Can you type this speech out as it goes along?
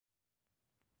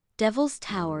Devil's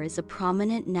Tower is a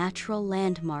prominent natural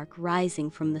landmark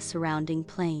rising from the surrounding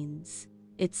plains.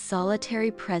 Its solitary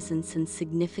presence and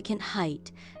significant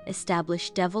height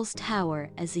establish Devil's Tower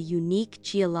as a unique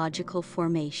geological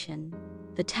formation.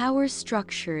 The tower's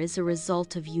structure is a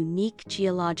result of unique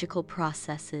geological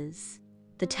processes.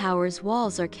 The tower's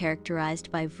walls are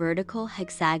characterized by vertical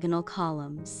hexagonal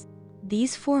columns.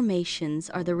 These formations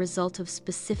are the result of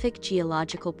specific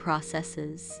geological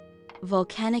processes.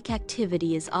 Volcanic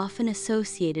activity is often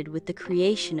associated with the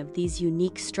creation of these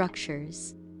unique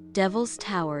structures. Devil's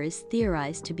Tower is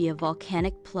theorized to be a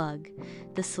volcanic plug,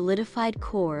 the solidified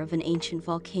core of an ancient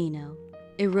volcano.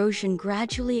 Erosion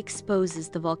gradually exposes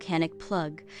the volcanic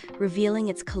plug, revealing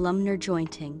its columnar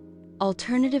jointing.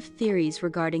 Alternative theories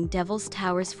regarding Devil's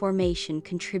Tower's formation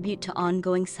contribute to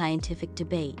ongoing scientific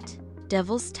debate.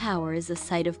 Devil's Tower is a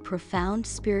site of profound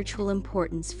spiritual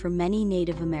importance for many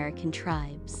Native American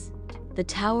tribes. The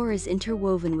tower is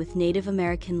interwoven with Native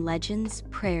American legends,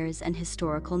 prayers, and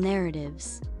historical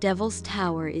narratives. Devil's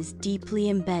Tower is deeply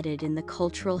embedded in the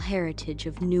cultural heritage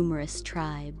of numerous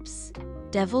tribes.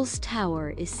 Devil's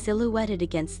Tower is silhouetted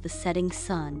against the setting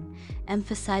sun,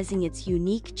 emphasizing its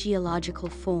unique geological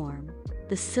form.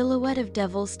 The silhouette of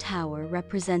Devil's Tower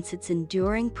represents its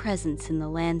enduring presence in the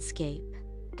landscape.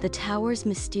 The tower's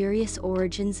mysterious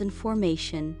origins and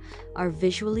formation are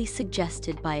visually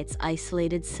suggested by its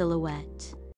isolated silhouette.